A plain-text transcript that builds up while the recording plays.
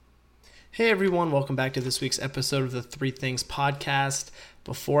Hey everyone, welcome back to this week's episode of the Three Things Podcast.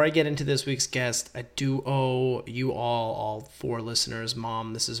 Before I get into this week's guest, I do owe you all four listeners,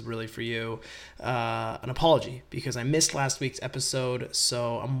 Mom, this is really for you, an apology because I missed last week's episode.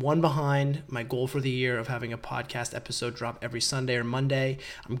 So I'm one behind my goal for the year of having a podcast episode drop every Sunday or Monday.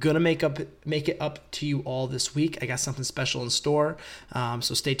 I'm going to make it up to you all this week. I got something special in store,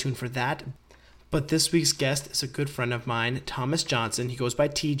 so stay tuned for that. But this week's guest is a good friend of mine, Thomas Johnson. He goes by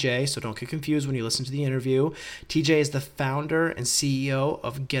TJ, so don't get confused when you listen to the interview. TJ is the founder and CEO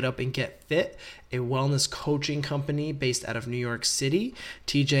of Get Up and Get Fit, a wellness coaching company based out of New York City.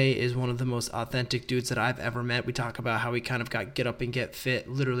 TJ is one of the most authentic dudes that I've ever met. We talk about how he kind of got Get Up and Get Fit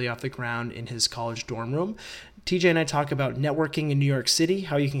literally off the ground in his college dorm room. TJ and I talk about networking in New York City,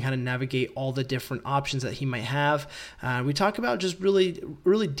 how you can kind of navigate all the different options that he might have. We talk about just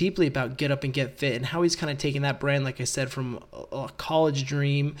really deeply about Get Up and Get Fit and how he's kind of taken that brand, like I said, from a college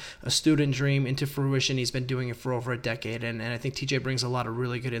dream, a student dream into fruition. He's been doing it for over a decade. And I think TJ brings a lot of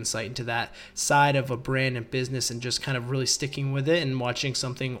really good insight into that side of a brand and business and just kind of really sticking with it and watching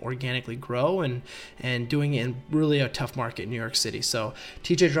something organically grow and doing it in really a tough market in New York City. So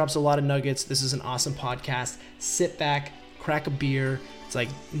TJ drops a lot of nuggets. This is an awesome podcast. Sit back, crack a beer. It's like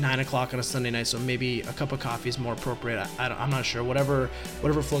 9 o'clock on a Sunday night, so maybe a cup of coffee is more appropriate. I'm not sure. Whatever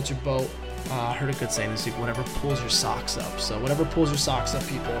floats your boat. I heard a good saying this week, whatever pulls your socks up. So whatever pulls your socks up,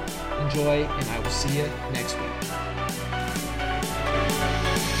 people, enjoy, and I will see you next week.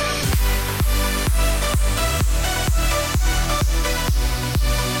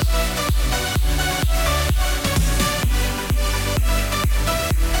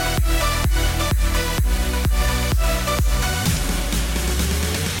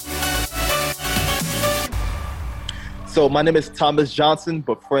 So my name is Thomas Johnson,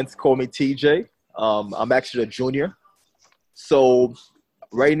 but friends call me TJ. I'm actually a junior. So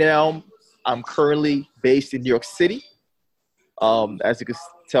right now, I'm currently based in New York City, as you can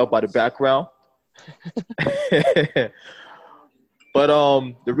tell by the background. But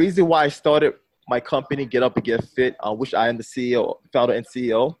the reason why I started my company, Get Up and Get Fit, which I am the CEO, founder and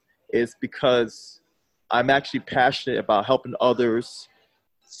CEO, is because I'm actually passionate about helping others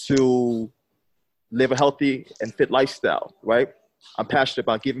to live a healthy and fit lifestyle, right? I'm passionate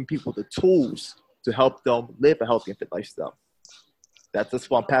about giving people the tools to help them live a healthy and fit lifestyle. That's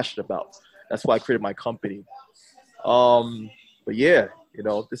what I'm passionate about. That's why I created my company. But yeah,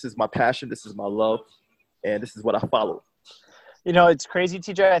 this is my passion, this is my love, and this is what I follow. It's crazy,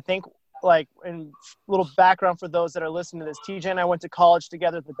 TJ. I think, like, in little background for those that are listening to this, TJ and I went to college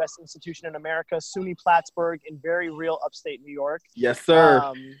together at the best institution in America, SUNY Plattsburgh, in very real upstate New York. Yes,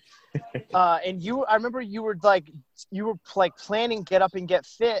 sir. And I remember you were planning Get Up and Get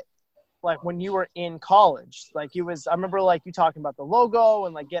Fit, like when you were in college. I remember like you talking about the logo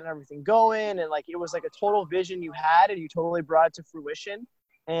and like getting everything going, and like it was like a total vision you had, and you totally brought it to fruition.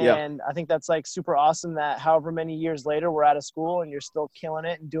 And yeah. I think that's like super awesome that however many years later we're out of school and you're still killing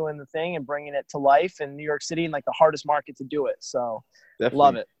it and doing the thing and bringing it to life in New York City, and like the hardest market to do it. So definitely.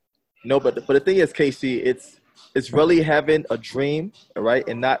 Love it. No, but the thing is, Casey, it's really having a dream, right,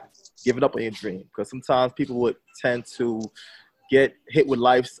 and not giving up on your dream, because sometimes people would tend to get hit with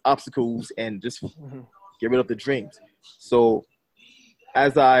life's obstacles and just get rid of the dreams. So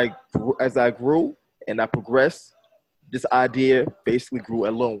as I grew and I progressed, this idea basically grew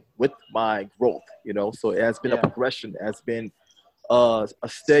along with my growth, So it has been a progression. It has been a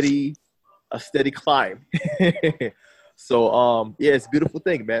steady climb. So, it's a beautiful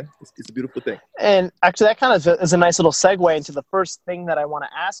thing, man. It's a beautiful thing. And actually, that kind of is a nice little segue into the first thing that I want to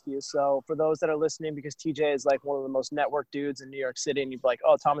ask you. So for those that are listening, because TJ is like one of the most networked dudes in New York City, and you'd be like,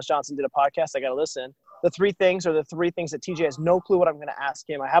 oh, Thomas Johnson did a podcast, I got to listen. The three things are the three things that TJ has no clue what I'm going to ask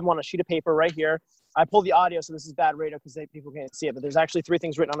him. I have them on a sheet of paper right here. I pulled the audio, so this is bad radio because people can't see it, but there's actually three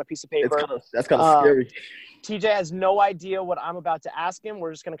things written on a piece of paper. That's kind of scary. TJ has no idea what I'm about to ask him.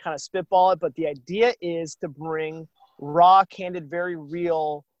 We're just going to kind of spitball it, but the idea is to bring raw, candid, very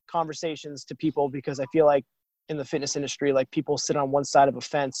real conversations to people, because I feel like in the fitness industry, like people sit on one side of a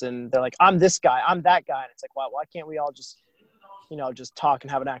fence and they're like, I'm this guy, I'm that guy. And it's like, why can't we all just talk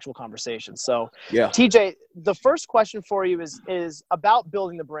and have an actual conversation? So yeah. TJ, the first question for you is about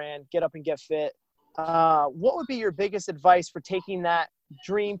building the brand, Get Up and Get Fit. What would be your biggest advice for taking that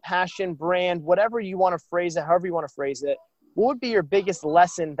dream, passion, brand, whatever you want to phrase it, however you want to phrase it, what would be your biggest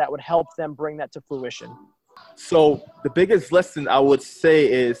lesson that would help them bring that to fruition? So the biggest lesson I would say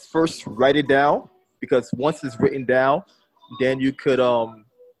is first write it down, because once it's written down, then you could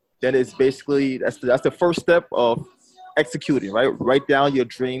then it's basically that's the first step of executing, right? Write down your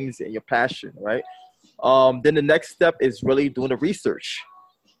dreams and your passion, right? Then the next step is really doing the research,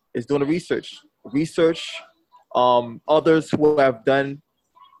 is doing the research. Others who have done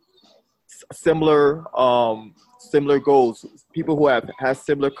similar similar goals, people who have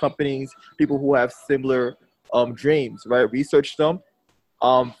similar companies, people who have similar dreams, right? Research them,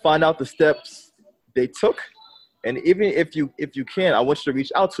 find out the steps they took, and even if you can, I want you to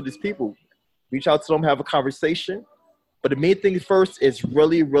reach out to these people, reach out to them, have a conversation. But the main thing first is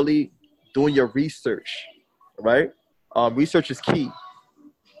really, really doing your research, right? Research is key.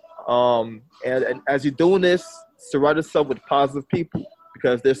 And as you're doing this, surround yourself with positive people,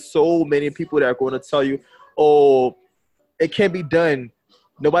 because there's so many people that are going to tell you, oh, it can't be done.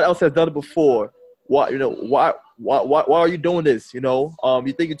 Nobody else has done it before. Why are you doing this? You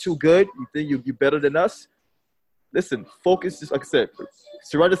think you're too good? You think you're better than us? Listen, focus, just like I said,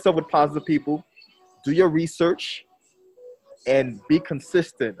 surround yourself with positive people, do your research, and be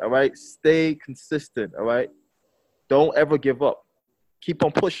consistent, all right? Stay consistent, all right? Don't ever give up. Keep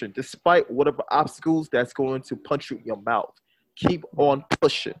on pushing, despite whatever obstacles that's going to punch you in your mouth. Keep on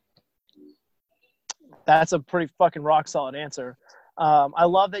pushing. That's a pretty fucking rock solid answer. I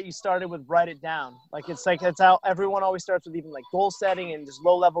love that you started with write it down. That's how everyone always starts with, even like goal setting and just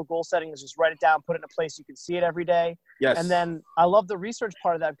low level goal setting, is just write it down, put it in a place you can see it every day. Yes. And then I love the research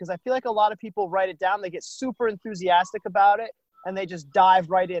part of that, because I feel like a lot of people write it down, they get super enthusiastic about it, and they just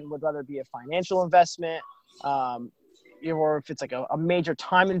dive right in, whether it be a financial investment, or if it's like a major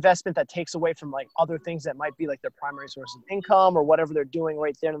time investment that takes away from like other things that might be like their primary source of income or whatever they're doing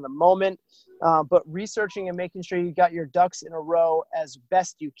right there in the moment. But researching and making sure you got your ducks in a row as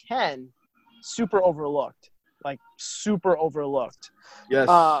best you can, super overlooked. Yes,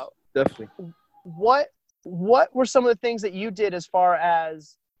 definitely. What were some of the things that you did as far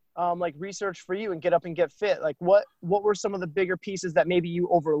as like research for you and Get Up and Get Fit? Like what were some of the bigger pieces that maybe you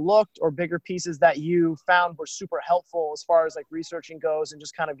overlooked, or bigger pieces that you found were super helpful as far as like researching goes and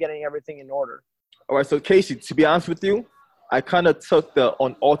just kind of getting everything in order? All right, so Casey, to be honest with you, I kind of took the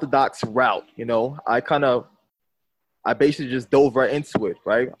unorthodox route. I basically just dove right into it,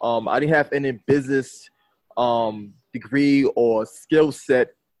 right? I didn't have any business degree or skill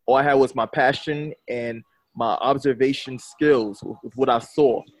set. All I had was my passion and my observation skills with what I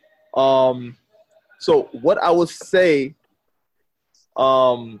saw. So what I would say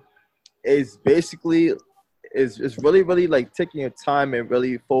is basically is really, really like taking your time and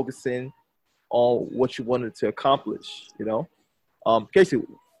really focusing on what you wanted to accomplish, Casey,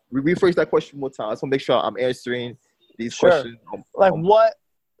 rephrase that question one more time. I just want to make sure I'm answering these questions.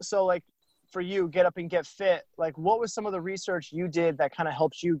 So for you, Get Up and Get Fit, like what was some of the research you did that kind of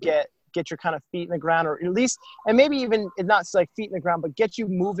helps you get your kind of feet in the ground, or at least, and maybe even not like feet in the ground, but get you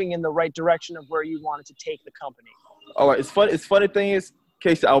moving in the right direction of where you wanted to take the company? All right. It's funny thing is,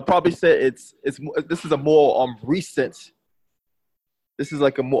 Casey, I would probably say this is a more recent. This is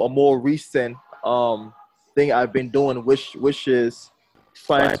like a more recent thing I've been doing, which is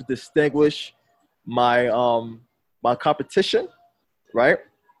trying to distinguish my my competition, right?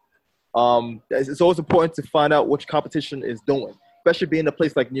 It's always important to find out what your competition is doing, especially being in a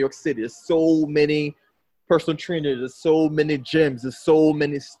place like New York City. There's so many personal trainers, there's so many gyms, there's so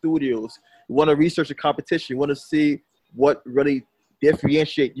many studios. You want to research the competition. You want to see what really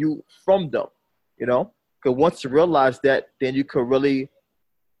differentiate you from them, Because once you realize that, then you could really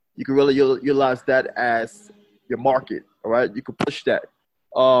utilize that as your market, all right? You could push that.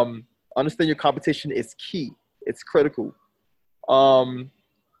 Understand your competition is key. It's critical.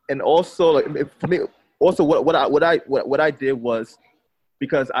 And also, for me, also what I did was,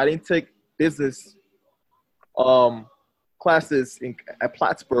 because I didn't take business classes at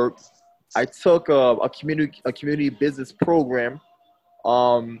Plattsburgh, I took a community business program,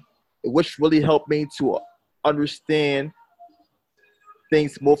 which really helped me to understand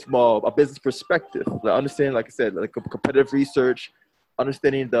things more from a business perspective. Like understanding, like I said, like competitive research,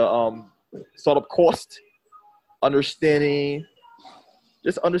 understanding the startup cost, understanding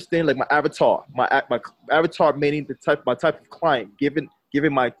like my avatar, my avatar, meaning my type of client, giving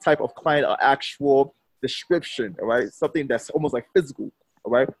my type of client an actual description, all right? Something that's almost like physical,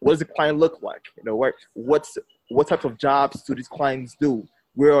 all right? What does the client look like, right? What types of jobs do these clients do?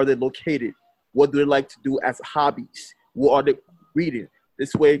 Where are they located? What do they like to do as hobbies? What are they reading?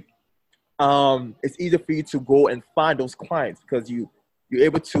 This way, it's easier for you to go and find those clients, because you're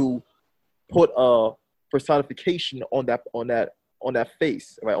able to put a personification on that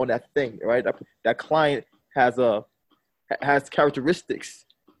face, right? On that thing, right? That client has characteristics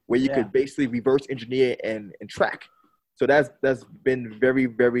where you could basically reverse engineer and track. So that's been very,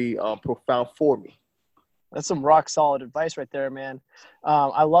 very profound for me. That's some rock solid advice right there, man.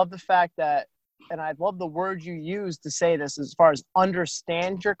 I love the fact that and I love the word you use to say this as far as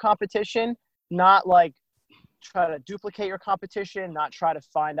understand your competition, not like try to duplicate your competition, not try to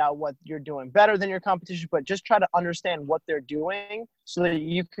find out what you're doing better than your competition, but just try to understand what they're doing so that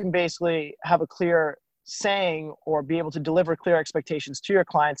you can basically have a clear saying or be able to deliver clear expectations to your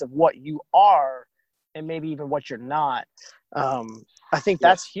clients of what you are and maybe even what you're not. I think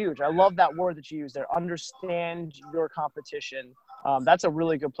that's huge. I love that word that you use there. Understand your competition. That's a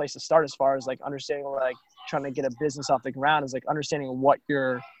really good place to start as far as like understanding, like trying to get a business off the ground is like understanding what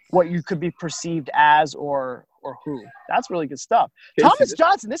you could be perceived as or who. That's really good stuff. Casey, Thomas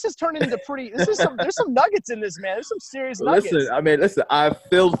Johnson, this has turned into there's some nuggets in this, man. There's some serious nuggets. Listen, I've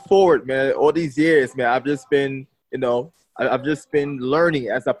failed forward, man. All these years, man, I've just been, I've just been learning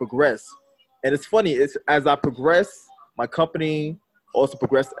as I progress. And it's funny, as I progress, my company also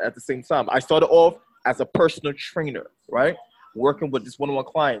progressed at the same time. I started off as a personal trainer, right? Working with just one-on-one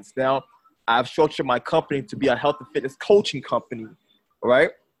clients. Now, I've structured my company to be a health and fitness coaching company, right?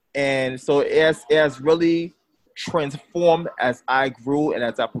 And so it has really transformed as I grew and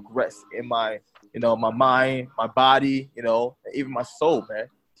as I progressed in my, my mind, my body, even my soul, man.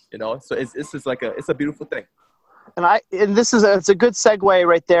 So it's just like it's a beautiful thing. And it's a good segue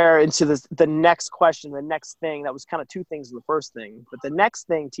right there into the next question, the next thing. That was kind of two things in the first thing, but the next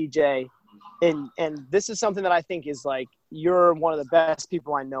thing, TJ, and this is something that I think is like you're one of the best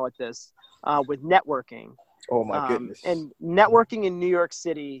people I know at this, with networking. Oh my goodness! And networking in New York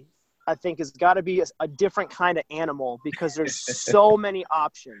City, I think, has got to be a different kind of animal because there's so many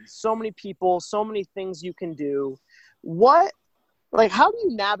options, so many people, so many things you can do. How do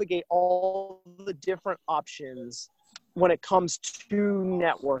you navigate all the different options when it comes to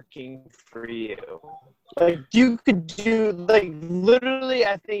networking for you? Like, you could do, like, literally,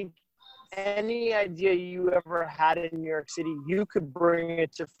 I think any idea you ever had in New York City, you could bring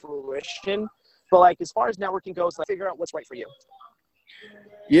it to fruition. But, like, as far as networking goes, like, figure out what's right for you.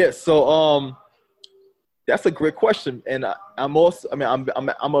 Yeah, so that's a great question. And I'm also,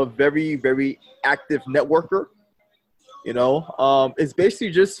 I'm a very, very active networker. It's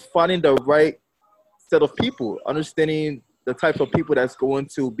basically just finding the right set of people, understanding the type of people that's going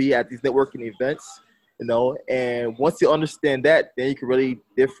to be at these networking events, and once you understand that, then you can really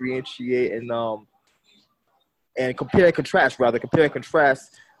differentiate and compare and contrast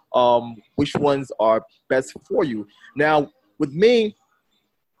which ones are best for you. Now, with me,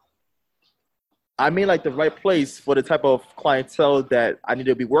 I mean like the right place for the type of clientele that I need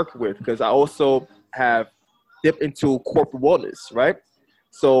to be working with, because I also have dip into corporate wellness, right?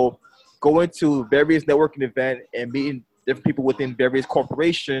 So going to various networking events and meeting different people within various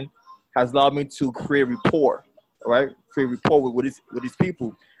corporations has allowed me to create rapport, right? Create rapport with these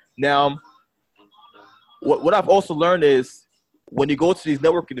people. Now, what I've also learned is when you go to these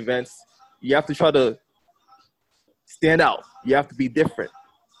networking events, you have to try to stand out. You have to be different,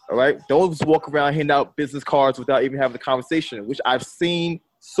 all right? Don't just walk around handing out business cards without even having a conversation, which I've seen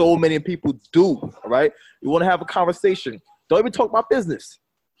so many people do, all right? You want to have a conversation. Don't even talk about business.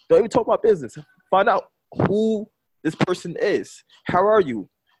 Find out who this person is. How are you?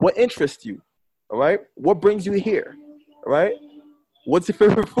 What interests you, all right? What brings you here, all right? What's your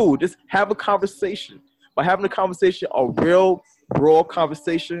favorite food? Just have a conversation. By having a conversation, a real, raw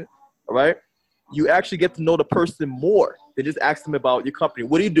conversation, all right, you actually get to know the person more than just ask them about your company.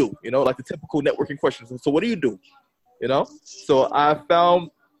 What do you do? Like the typical networking questions. So what do you do? So I found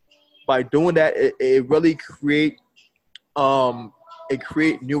by doing that, it really create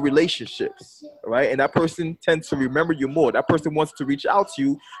new relationships, right? And that person tends to remember you more. That person wants to reach out to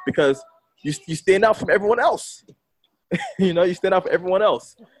you because you stand out from everyone else. You stand out from everyone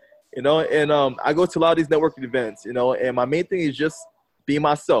else. And I go to a lot of these networking events, and my main thing is just being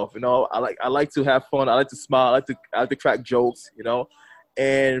myself. I like to have fun. I like to smile. I like to crack jokes.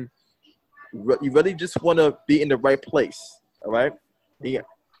 And you really just want to be in the right place, all right? Yeah.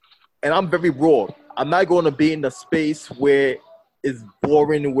 And I'm very raw. I'm not going to be in the space where it's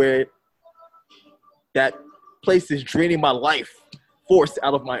boring, where that place is draining my life force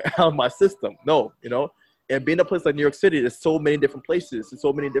out of my system. No, And being a place like New York City, there's so many different places and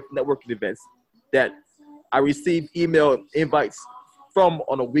so many different networking events that I receive email invites from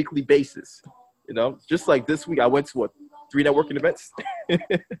on a weekly basis. Just like this week, I went to 3 networking events.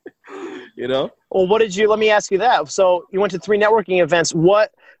 Well, let me ask you that. So you went to 3 networking events.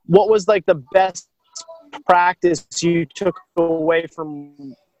 What was like the best practice you took away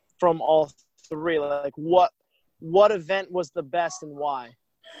from all 3? Like what event was the best and why?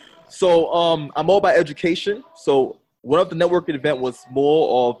 So I'm all about education. So one of the networking event was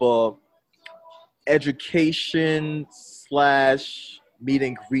more of a education / meet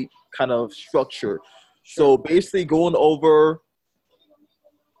and greet kind of structure. So basically going over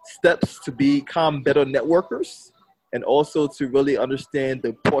steps to become better networkers and also to really understand the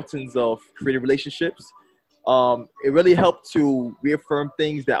importance of creating relationships. It really helped to reaffirm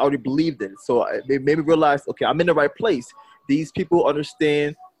things that I already believed in. So it made me realize, okay, I'm in the right place. These people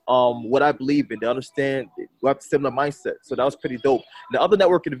understand what I believe in. They understand, we have a similar mindset. So that was pretty dope. The other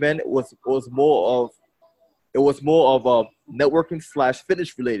networking event was more of networking /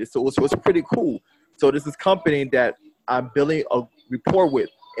 fitness related. So it was pretty cool. So this is company that I'm building a rapport with.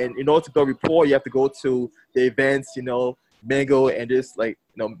 And in order to build rapport, you have to go to the events, mingle, and just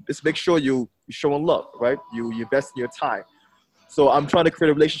just make sure you're showing love, right? You invest in your time. So I'm trying to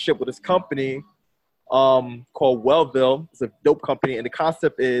create a relationship with this company called Wellville. It's a dope company, and the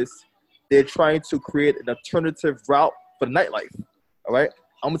concept is they're trying to create an alternative route for the nightlife. All right,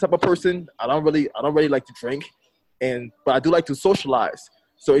 I'm the type of person I don't really like to drink, but I do like to socialize.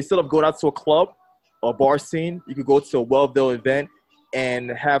 So instead of going out to a club or bar scene, you could go to a Wellville event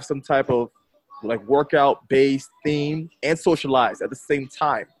and have some type of workout-based theme and socialize at the same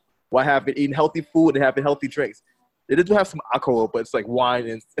time while eating healthy food and having healthy drinks. They do have some alcohol, but it's like wine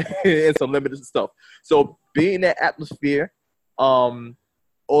and, and some limited stuff. So being in that atmosphere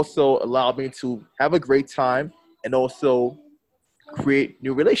also allowed me to have a great time and also create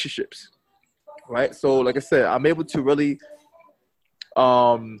new relationships, right? So like I said, I'm able to really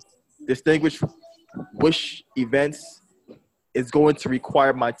distinguish which events is going to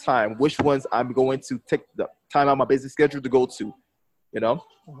require my time, which ones I'm going to take the time out of my busy schedule to go to, because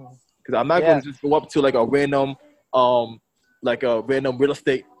I'm not going to just go up to a random real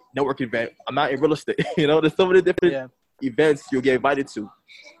estate network event. I'm not in real estate. There's so many different events you'll get invited to.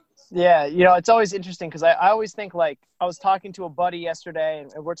 Yeah, it's always interesting because I always think I was talking to a buddy yesterday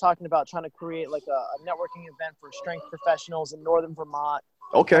and we're talking about trying to create a networking event for strength professionals in Northern Vermont.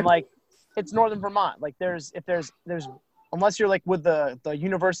 Okay. And it's Northern Vermont. There's unless you're with the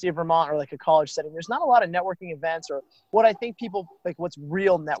University of Vermont or a college setting, there's not a lot of networking events or what I think people what's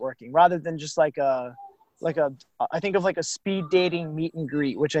real networking rather than just I think of a speed dating meet and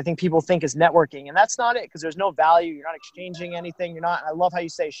greet, which I think people think is networking, and that's not it because there's no value. You're not exchanging anything. I love how you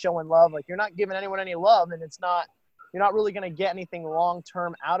say showing love. You're not giving anyone any love, and you're not really going to get anything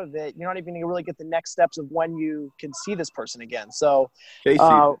long-term out of it. You're not even going to really get the next steps of when you can see this person again. So Casey,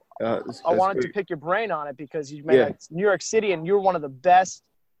 I wanted to pick your brain on it because you made New York City and you're one of the best.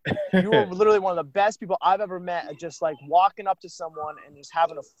 You were literally one of the best people I've ever met at just walking up to someone and just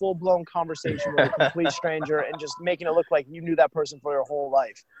having a full-blown conversation with a complete stranger and just making it look like you knew that person for your whole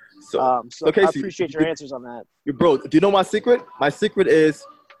life. So Casey, I appreciate your answers on that. Bro, do you know my secret? My secret is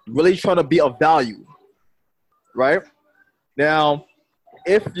really trying to be of value. Right? Now,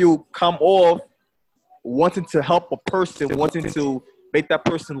 if you come off wanting to help a person, wanting to make that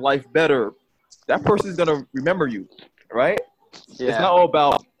person's life better, that person is going to remember you, right? Yeah. It's not all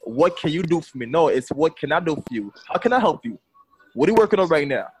about what can you do for me. No, it's what can I do for you? How can I help you? What are you working on right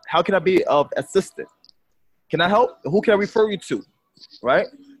now? How can I be of assistance? Can I help? Who can I refer you to? Right?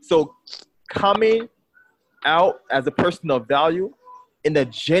 So coming out as a person of value in a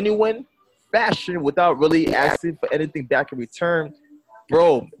genuine fashion without really asking for anything back in return,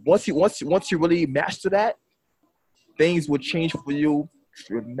 bro, once you really master that, things will change for you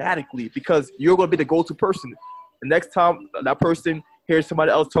dramatically because you're going to be the go-to person. The next time that person hears somebody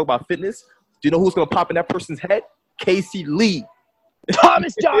else talk about fitness, do you know who's going to pop in that person's head? Casey Lee.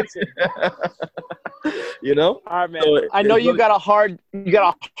 Thomas Johnson. All right, man. So I know you got a hard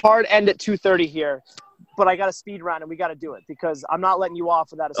end at 2:30 here. But I got a speed round, and we got to do it because I'm not letting you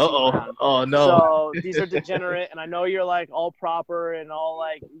off without a speed round. Oh, no. So these are degenerate, and I know you're all proper and all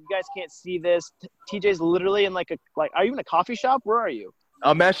you guys can't see this. TJ's literally in are you in a coffee shop? Where are you?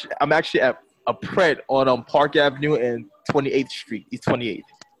 I'm actually at a Pret on Park Avenue and 28th Street, East 28th.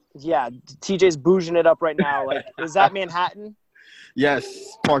 Yeah, TJ's bouging it up right now. Is that Manhattan?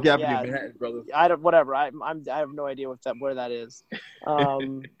 Yes, Park Avenue, Manhattan, brother. Whatever. I have no idea where that is.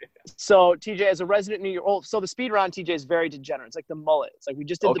 So TJ, as a resident New York, so the speed round TJ is very degenerate. It's like the mullet. It's we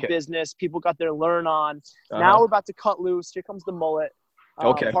just did the business. People got their learn on. Now we're about to cut loose. Here comes the mullet.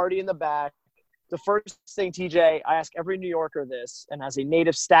 Party in the back. The first thing, TJ, I ask every New Yorker this, and as a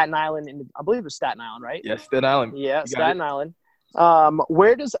native Staten Island, I believe it's Staten Island, right? Yes, Staten Island. Yeah, Staten Island.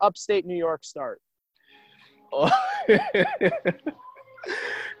 Where does upstate New York start?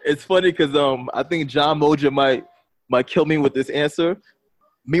 It's funny because I think John Moja might kill me with this answer.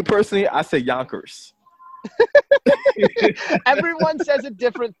 Me personally, I say Yonkers. Everyone says a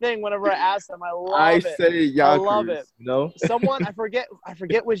different thing whenever I ask them. I love I it. say Yonkers. I love it. You know? Someone I forget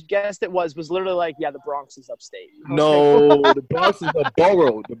which guest it was literally like, yeah, the Bronx is upstate. I was No, the Bronx is a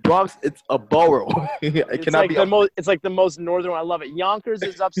borough. The Bronx, it's a borough. It It's cannot like be. the most. It's like the most northern one. I love it. Yonkers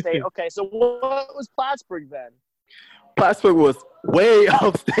is upstate. Okay, so what was Plattsburgh then? Plattsburgh was way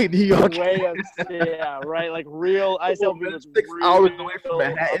upstate New York. Way upstate. Yeah, right. Like real. I tell people it's 6 real hours away from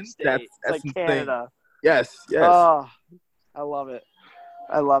Manhattan. upstate. That's It's like insane. Canada. Yes, yes. Oh, I love it.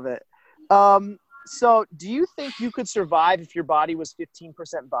 I love it. So do you think you could survive if your body was 15%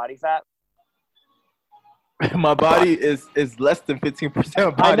 body fat? My body is less than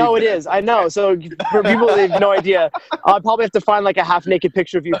 15% body. I know it is. I know. So for people that have no idea, I'll probably have to find like a half naked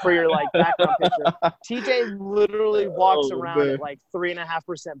picture of you for your like background picture. TJ literally walks around at like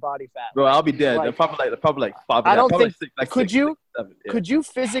 3.5% body fat. Bro, I'll be dead. Like, probably like 5. I don't probably think. like six, like could 6, you? like 7, yeah. Could you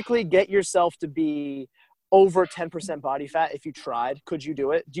physically get yourself to be over 10% body fat if you tried? Could you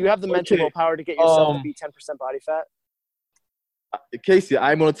do it? Do you have the mental willpower to get yourself to be 10% body fat? Casey,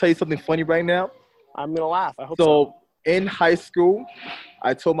 I'm gonna tell you something funny right now. I'm gonna laugh. I hope So so. in high school,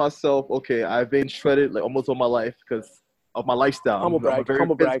 I told myself, okay, I've been shredded like almost all my life because of my lifestyle. Humble I'm a brag. very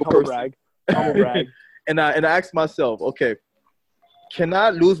Humble brag. physical Humble person. brag. Humble brag. And I asked myself, okay, can I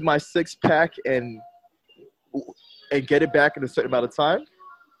lose my 6-pack and get it back in a certain amount of time?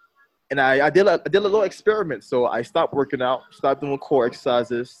 And I did a little experiment. So I stopped working out, stopped doing core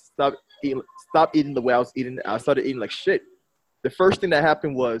exercises, stopped eating the way I was eating. I started eating like shit. The first thing that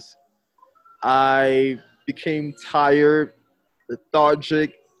happened was I became tired,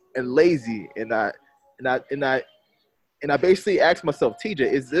 lethargic, and lazy. And I basically asked myself, TJ,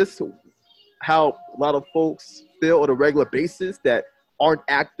 is this how a lot of folks feel on a regular basis that aren't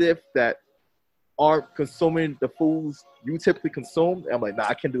active, that aren't consuming the foods you typically consume? And I'm like, nah,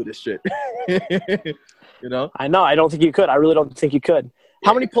 I can't do this shit. You know? I know. I don't think you could. I really don't think you could.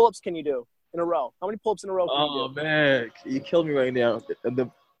 How many pull-ups can you do in a row? How many pull-ups in a row can you do? Oh man, you killed me right now. In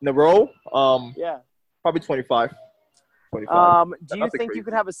the row, Yeah. probably 25. 25. Do you Nothing think you crazy.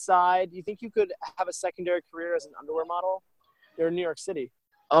 could have a side? Do you think you could have a secondary career as an underwear model? You're in New York City.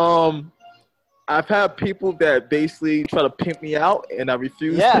 I've had people that basically try to pimp me out, and I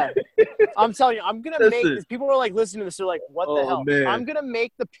refuse. Yeah. I'm telling you, I'm going to make Listen. this. People are like listening to this. They're like, what the Oh, hell? man. I'm going to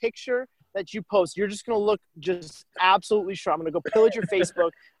make the picture that you post. You're just going to look just absolutely sure. I'm going to go pillage your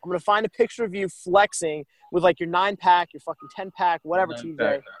Facebook. I'm going to find a picture of you flexing with like your 9-pack, your fucking 10-pack, whatever,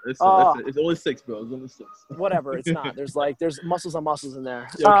 TJ. It's only 6, bro. It's only 6. Whatever. It's not. There's muscles on muscles in there.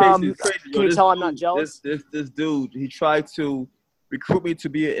 Yo, Casey, it's crazy, Can you tell I'm not jealous? This dude, he tried to recruit me to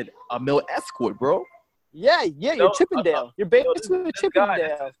be a male escort, bro. Yeah, you're Chippendale. You're basically a This guy,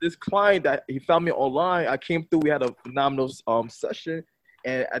 Chippendale. this client that he found me online, I came through. We had a phenomenal session,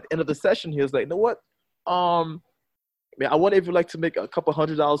 and at the end of the session, he was like, "You know what? Man, I wonder if you'd like to make a couple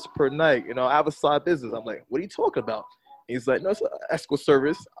 $100 per night. You know, I have a side business." I'm like, "What are you talking about?" He's like, "No, it's an escort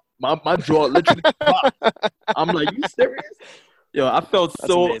service." My jaw literally dropped. I'm like, "You serious?" Yo, I felt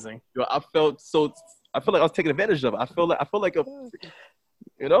That's amazing. Yo, I felt like I was taking advantage of it. I feel like a,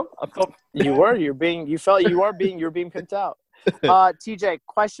 you know, I felt You are being pimped out. TJ,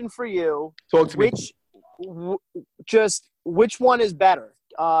 question for you. talk to me. Which one is better?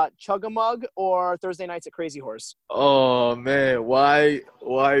 Chug-a-Mug or Thursday nights at Crazy Horse? Oh man, why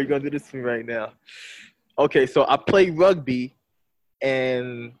are you gonna do this to me right now? Okay, so I play rugby,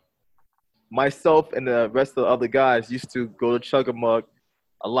 and myself and the rest of the other guys used to go to Chug-a-Mug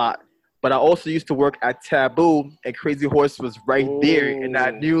a lot. But I also used to work at Taboo, and Crazy Horse was right there, and I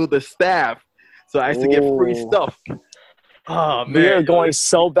knew the staff, so I used to get free stuff. Oh man, We are going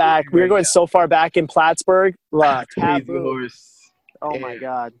so back. We are going so far back in Plattsburgh. Crazy Taboo. Horse. Oh my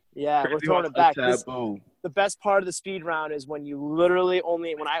God. Yeah, we're Crazy throwing Horse it back. at Taboo. The best part of the speed round is when I literally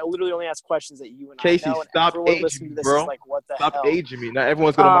only ask questions that you and Casey, I know. And stop everyone aging listening me, to this bro. is like, what the Stop hell? aging me. Not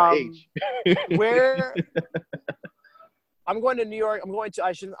everyone's gonna my age. Where I'm going to New York. I'm going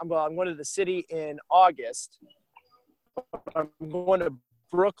to the city in August. I'm going to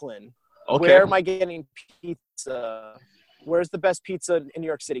Brooklyn. Okay. Where am I getting pizza? Where's the best pizza in New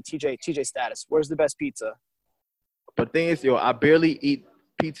York City? TJ status. Where's the best pizza? But thing is, I barely eat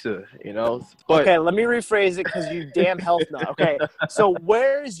pizza, you know. But Okay, let me rephrase it because you damn health nut. Okay, so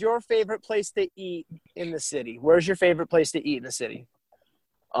where's your favorite place to eat in the city? Where's your favorite place to eat in the city?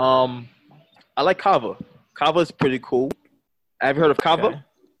 I like Kava. Kava is pretty cool. Have you heard of Kava? Okay.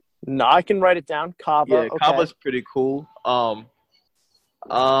 No, I can write it down. Kava. Yeah, Okay. Kava's pretty cool.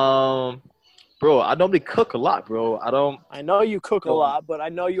 Bro, I normally cook a lot, bro. I know you cook a lot, but I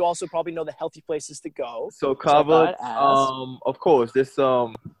know you also probably know the healthy places to go. So Kava, I thought I'd ask. of course, this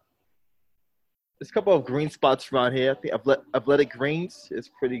there's a couple of green spots around here. I think Athletic Greens is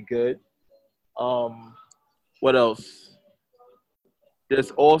pretty good. What else?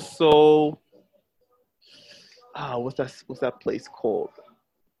 There's also what's that place called?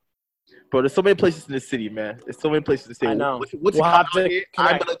 Bro, there's so many places in the city, man. There's so many places to stay. I know. Once you come out here,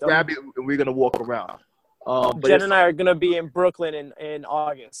 I'm gonna grab it and we're gonna walk around. But Jen and I are gonna be in Brooklyn in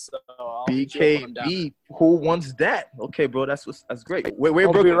August. So I'll BKB, who wants that? Okay, bro, that's great. Where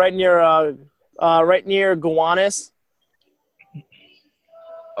I'll Brooklyn? be right near Gowanus.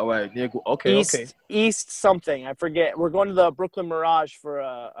 All right, okay. East something. I forget. We're going to the Brooklyn Mirage for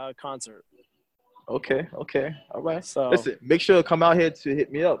a concert. Okay. All right. So listen, make sure to come out here to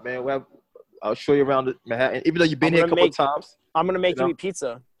hit me up, man. I'll show you around Manhattan. Even though you've been here a couple of times. I'm gonna make you eat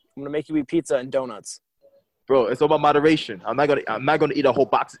pizza. I'm gonna make you eat pizza and donuts. Bro, it's all about moderation. I'm not gonna eat a whole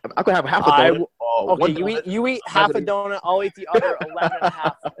box. I'm gonna have half a donut. Okay, you eat half a donut. I'll eat the other 11 and a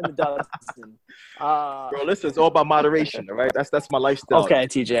half in the dozen. Bro, listen, it's all about moderation. All right, that's my lifestyle. Okay,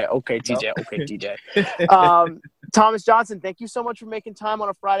 TJ. Okay, TJ. Thomas Johnson, thank you so much for making time on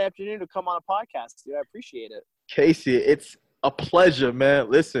a Friday afternoon to come on a podcast, dude. I appreciate it. Casey, it's a pleasure, man.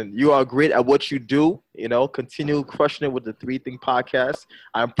 Listen, you are great at what you do. Continue crushing it with the Three Thing Podcast.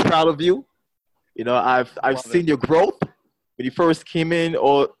 I'm proud of you. I've seen your growth when you first came in,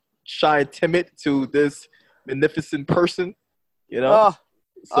 or shy and timid, to this magnificent person.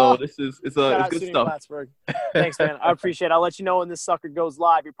 So this is it's good stuff. Plattsburgh. Thanks, man. I appreciate it. I'll let you know when this sucker goes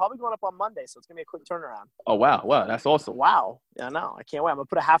live. You're probably going up on Monday, so it's gonna be a quick turnaround. Oh wow, that's awesome. Wow, yeah, no, I can't wait. I'm gonna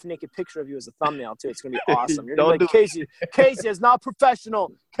put a half naked picture of you as a thumbnail too. It's gonna be awesome. You're gonna be like, Casey is not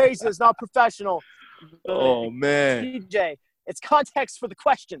professional. Casey is not professional. Oh man, DJ, it's context for the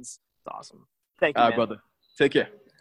questions. It's awesome. Thank you, all right, brother. Take care.